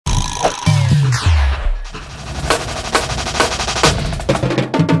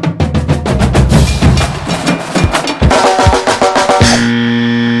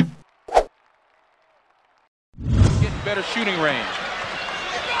shooting range.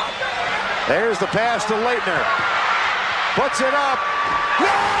 There's the pass to Leitner. Puts it up.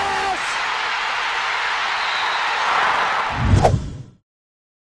 Yes!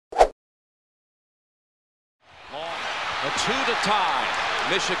 Long. A 2 to tie.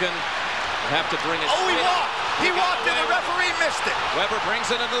 Michigan will have to bring it. Oh, he walked and the referee missed it. Weber brings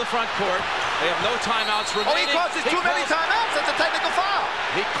it into the front court. They have no timeouts remaining. Oh, he causes too many timeouts. That's a technical foul.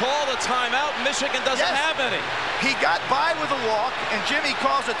 He called a timeout. Michigan doesn't have any. He got by with a walk, and Jimmy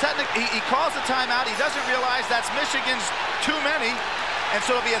calls a he calls a timeout. He doesn't realize that's Michigan's too many, and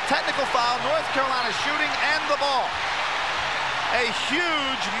so it'll be a technical foul. North Carolina shooting and the ball. A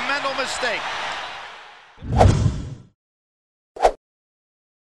huge mental mistake.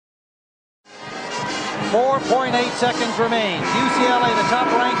 4.8 seconds remain. UCLA, the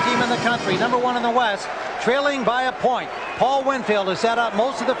top-ranked team in the country, #1 in the West, trailing by a point. Paul Winfield has sat out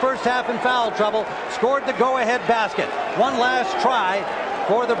most of the first half in foul trouble, scored the go-ahead basket. One last try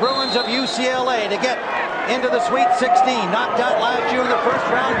for the Bruins of UCLA to get into the Sweet 16. Knocked out last year in the first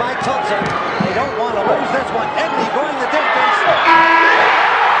round by Tulsa. They don't want to lose this one. Edney going the distance.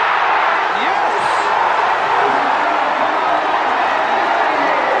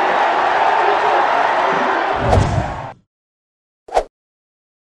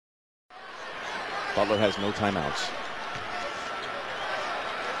 Butler has no timeouts.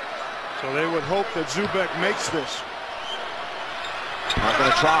 So they would hope that Zubek makes this. Not going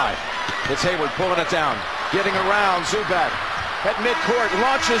to try. It's Hayward pulling it down. Getting around Zubek. At midcourt.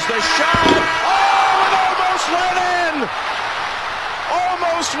 Launches the shot. Oh, it almost went in.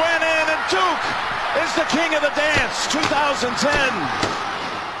 Almost went in. And Duke is the king of the dance. 2010.